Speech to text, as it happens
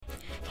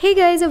Hey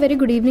guys, a very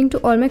good evening to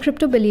all my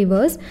crypto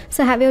believers.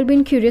 So have you all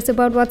been curious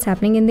about what's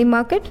happening in the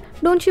market?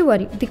 Don't you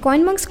worry, the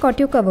Coinmonks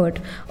got you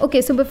covered.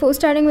 Okay, so before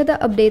starting with the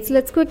updates,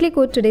 let's quickly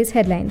quote today's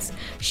headlines.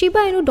 Shiba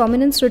Inu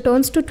dominance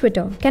returns to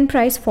Twitter. Can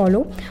price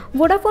follow?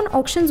 Vodafone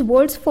auctions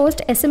world's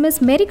first SMS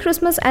Merry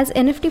Christmas as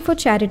NFT for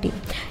charity.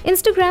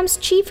 Instagram's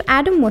chief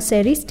Adam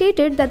Mosseri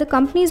stated that the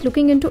company is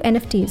looking into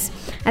NFTs.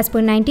 As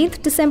per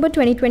 19th December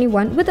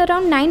 2021, with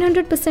around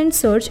 900%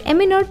 surge,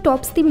 Eminer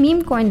tops the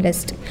meme coin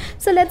list.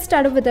 So let's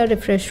start off with a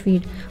refresh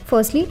feed.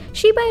 Firstly,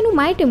 Shiba Inu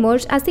might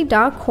emerge as the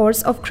dark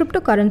horse of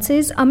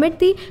cryptocurrencies amid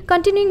the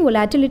continuing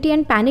volatility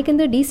and panic in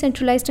the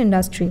decentralized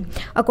industry.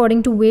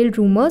 According to Whale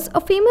Rumors,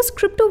 a famous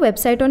crypto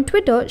website on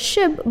Twitter,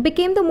 SHIB,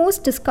 became the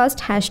most discussed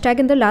hashtag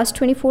in the last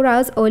 24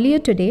 hours earlier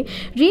today,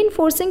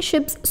 reinforcing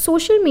SHIB's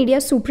social media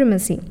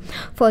supremacy.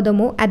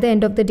 Furthermore, at the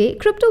end of the day,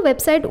 crypto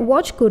website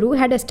WatchGuru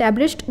had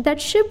established that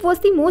SHIB was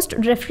the most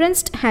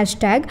referenced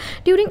hashtag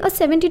during a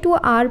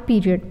 72-hour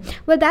period.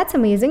 Well, that's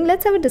amazing.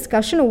 Let's have a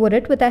discussion over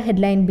it with our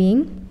headline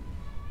being: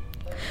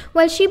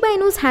 while Shiba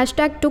Inu's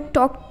hashtag took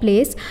top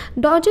place,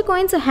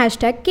 Dogecoin's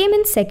hashtag came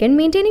in second,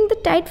 maintaining the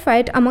tight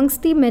fight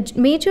amongst the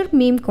major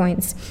meme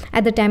coins.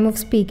 At the time of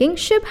speaking,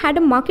 SHIB had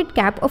a market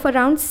cap of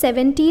around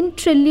 $17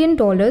 trillion,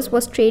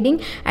 was trading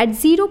at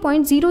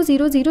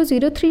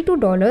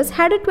 $0.000032,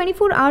 had a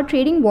 24-hour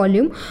trading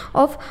volume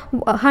of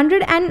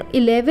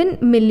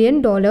 $111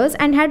 million,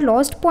 and had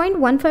lost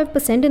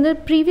 0.15% in the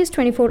previous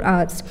 24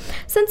 hours.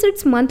 Since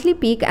its monthly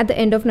peak at the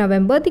end of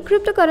November, the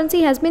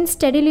cryptocurrency has been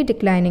steadily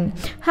declining.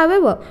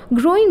 However,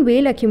 growing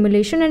whale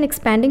accumulation and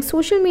expanding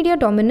social media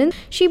dominance,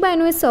 Shiba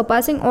Inu is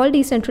surpassing all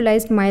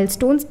decentralized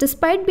milestones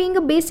despite being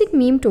a basic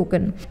meme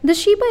token. The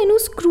Shiba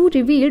Inu's crew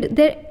revealed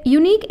their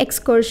unique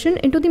excursion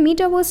into the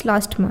metaverse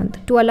last month.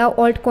 To allow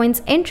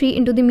altcoins entry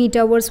into the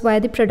metaverse via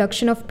the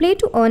production of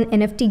play-to-earn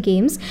NFT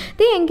games,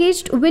 they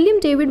engaged William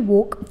David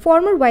Woke,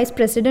 former vice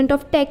president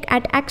of tech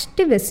at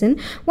Activision,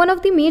 one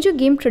of the major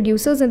game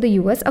producers in the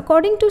US.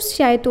 According to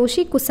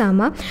Satoshi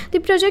Kusama, the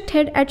project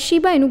head at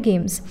Shiba Inu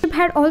Games, it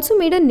had also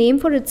made a name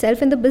for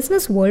itself in the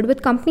business world,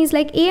 with companies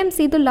like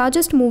AMC, the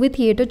largest movie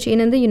theater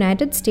chain in the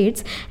United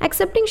States,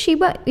 accepting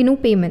Shiba Inu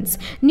payments.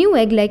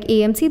 Newegg, like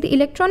AMC, the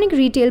electronic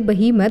retail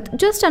behemoth,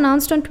 just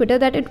announced on Twitter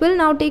that it will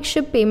now take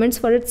SHIB payments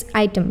for its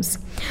items.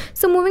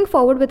 So moving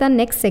forward with our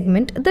next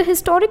segment, the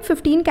historic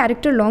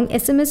 15-character long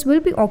SMS will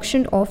be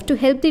auctioned off to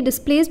help the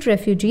displaced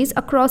refugees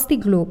across the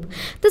globe.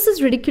 This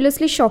is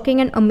ridiculously shocking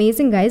and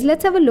amazing, guys.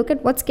 Let's have a look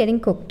at what's getting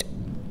cooked.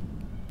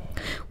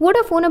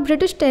 Vodafone, a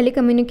British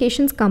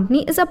telecommunications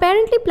company, is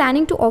apparently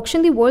planning to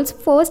auction the world's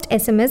first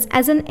SMS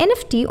as an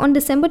NFT on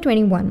December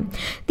 21.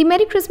 The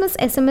Merry Christmas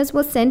SMS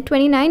was sent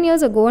 29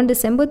 years ago on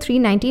December 3,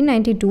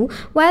 1992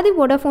 via the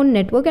Vodafone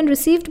network and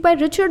received by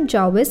Richard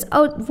Jarvis,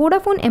 a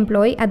Vodafone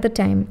employee at the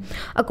time.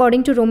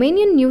 According to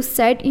Romanian news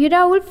site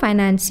Iraul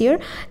Financier,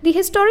 the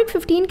historic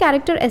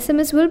 15-character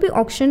SMS will be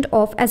auctioned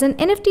off as an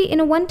NFT in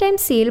a one-time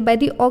sale by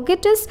the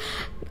Augustus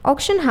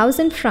auction house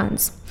in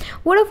France.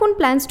 Vodafone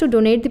plans to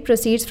donate the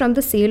proceeds from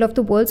the sale of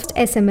the world's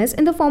SMS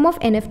in the form of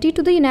NFT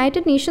to the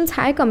United Nations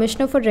High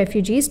Commissioner for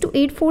Refugees to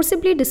aid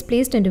forcibly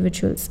displaced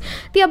individuals.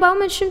 The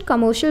above-mentioned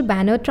commercial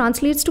banner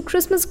translates to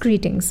Christmas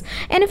greetings.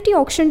 NFT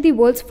auctioned the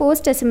world's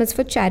first SMS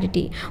for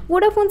charity.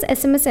 Vodafone's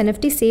SMS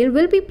NFT sale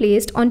will be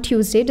placed on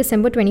Tuesday,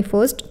 December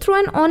 21st, through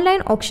an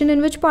online auction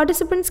in which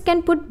participants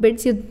can put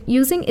bids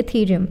using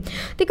Ethereum.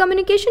 The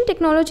communication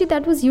technology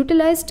that was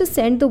utilized to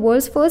send the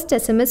world's first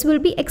SMS will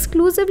be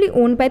exclusively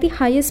owned by the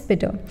highest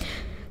bidder.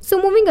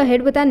 So moving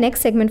ahead with our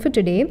next segment for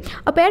today,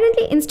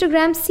 apparently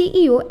Instagram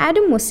CEO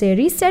Adam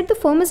Mosseri said the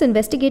firm is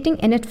investigating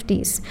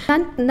NFTs.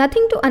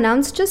 Nothing to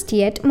announce just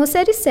yet,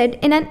 Mosseri said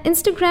in an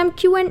Instagram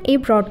Q&A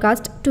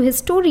broadcast to his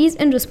stories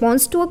in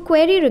response to a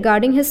query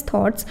regarding his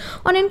thoughts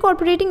on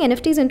incorporating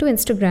NFTs into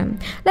Instagram.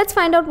 Let's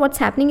find out what's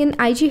happening in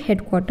IG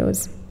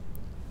headquarters.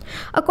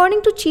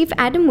 According to Chief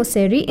Adam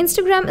Mosseri,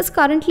 Instagram is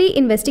currently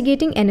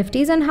investigating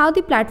NFTs and how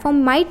the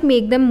platform might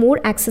make them more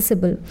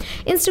accessible.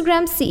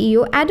 Instagram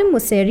CEO Adam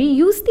Mosseri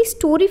used the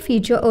story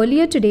feature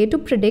earlier today to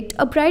predict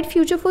a bright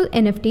future for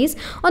NFTs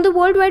on the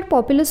worldwide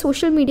popular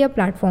social media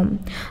platform.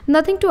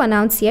 Nothing to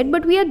announce yet,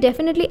 but we are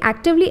definitely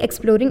actively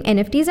exploring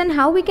NFTs and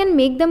how we can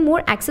make them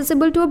more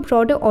accessible to a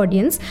broader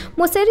audience,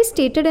 Mosseri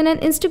stated in an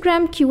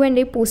Instagram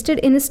Q&A posted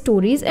in his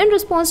stories in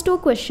response to a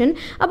question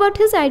about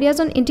his ideas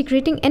on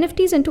integrating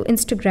NFTs into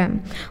Instagram.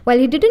 While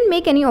he didn't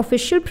make any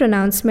official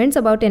pronouncements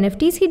about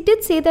NFTs, he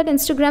did say that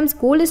Instagram's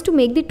goal is to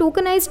make the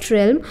tokenized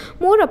realm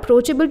more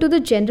approachable to the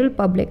general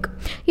public.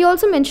 He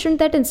also mentioned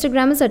that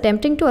Instagram is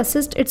attempting to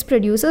assist its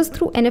producers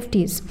through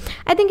NFTs.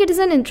 I think it is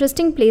an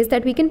interesting place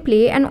that we can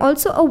play and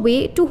also a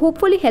way to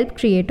hopefully help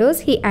creators,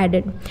 he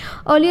added.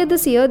 Earlier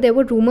this year, there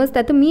were rumors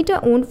that the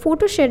Meta-owned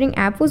photo-sharing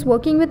app was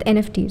working with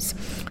NFTs.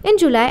 In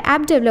July,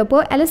 app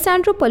developer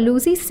Alessandro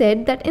Paluzzi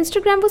said that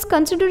Instagram was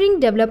considering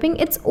developing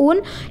its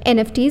own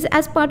NFTs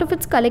as part of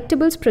its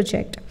collectibles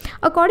project.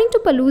 According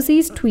to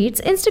Paluzzi's tweets,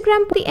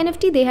 Instagram put the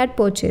NFT they had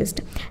purchased.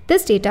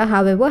 This data,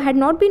 however, had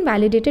not been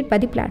validated by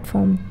the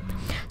platform.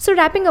 So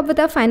wrapping up with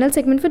our final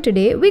segment for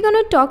today, we're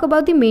gonna talk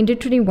about the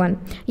mandatory one.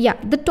 Yeah,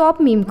 the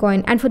top meme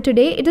coin, and for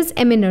today it is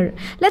Eminer.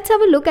 Let's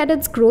have a look at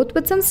its growth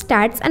with some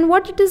stats and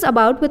what it is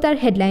about, with our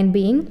headline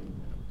being: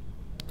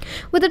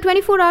 with a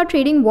 24-hour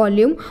trading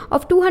volume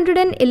of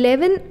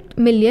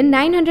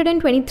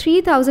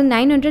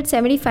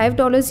 $211,923,975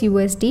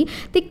 USD,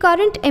 the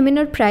current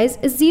Eminer price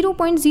is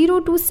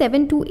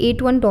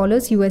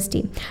 $0.027281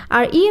 USD.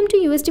 Our EM to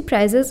USD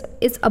prices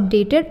is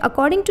updated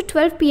according to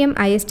 12 p.m.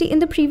 IST in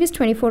the previous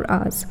 24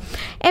 hours.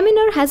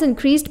 Eminer has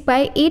increased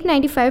by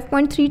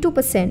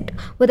 895.32%,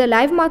 with a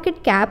live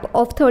market cap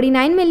of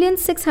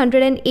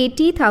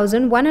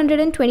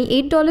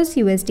 $39,680,128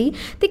 USD.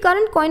 The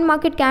current coin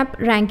market cap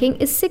ranking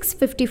is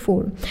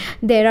 654.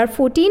 There are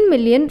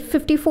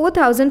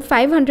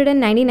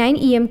 14,054,599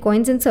 EM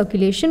coins in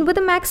circulation, with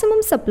a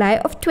maximum supply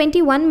of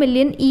 21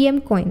 million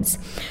EM coins.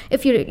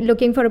 If you're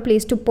looking for a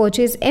place to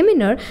purchase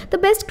Eminer, the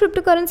best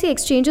cryptocurrency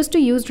exchanges to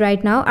use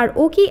right now are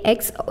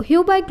OKX,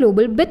 Huobi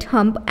Global,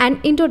 BitHump,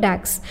 and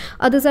Intodax.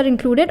 Others are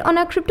included on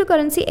our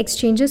cryptocurrency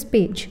exchanges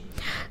page.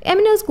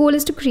 Eminer's goal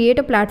is to create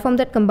a platform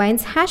that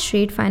combines hash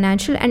rate,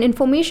 financial, and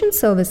information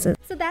services.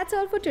 So that's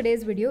all for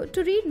today's video.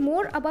 To read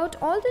more about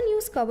all the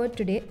news covered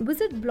today,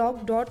 visit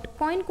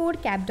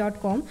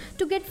blog.coincodecap.com.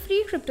 To get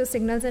free crypto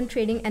signals and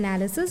trading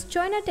analysis,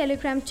 join our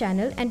Telegram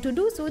channel, and to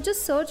do so,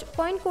 just search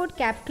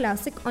CoinCodeCap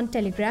Classic on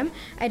Telegram.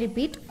 I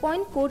repeat,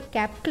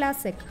 CoinCodeCap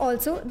Classic.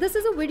 Also, this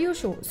is a video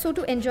show, so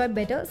to enjoy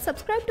better,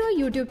 subscribe to our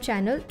YouTube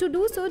channel. To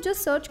do so,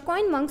 just search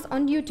Coinmonks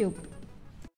on YouTube.